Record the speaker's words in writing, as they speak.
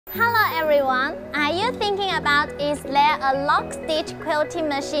Hello everyone! Are you thinking about is there a lock-stitch quilting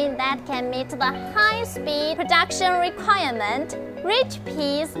machine that can meet the high-speed production requirement? Rich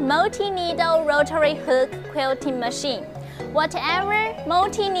piece multi-needle rotary hook quilting machine. Whatever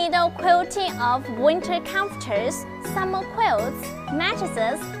multi-needle quilting of winter comforters, summer quilts,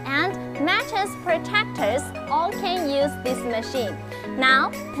 mattresses, and mattress protectors all can use this machine.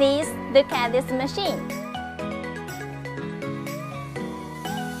 Now, please look at this machine.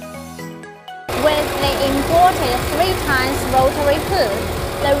 With the imported 3 times rotary hook,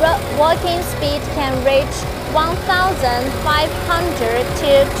 the working speed can reach 1,500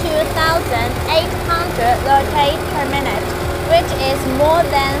 to 2,800 rotates per minute, which is more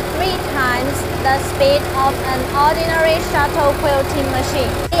than 3 times the speed of an ordinary shuttle quilting machine.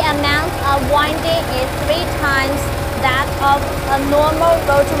 The amount of winding is 3 times that of a normal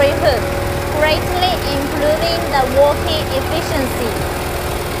rotary hook, greatly improving the working efficiency.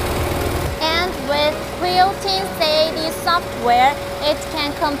 With quilting CAD software, it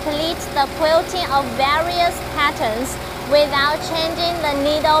can complete the quilting of various patterns without changing the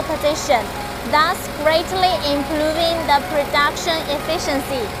needle position, thus greatly improving the production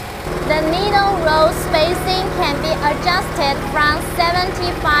efficiency. The needle roll spacing can be adjusted from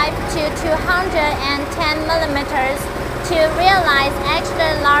 75 to 210 millimeters to realize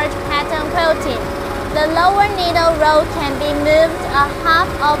extra large pattern quilting. The lower needle roll can be moved a half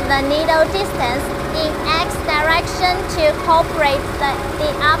of the needle distance in X direction to incorporate the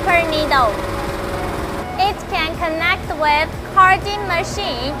upper needle. It can connect with carding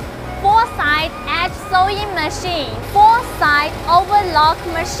machine, 4-side edge sewing machine, 4-side overlock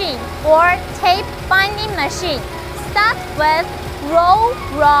machine, or tape binding machine. Start with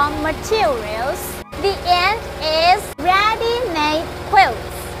raw materials. The end is ready-made quilts.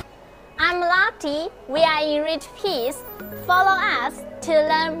 I'm Lottie, we are in Rich Piece. Follow us to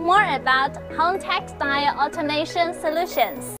learn more about home textile automation solutions.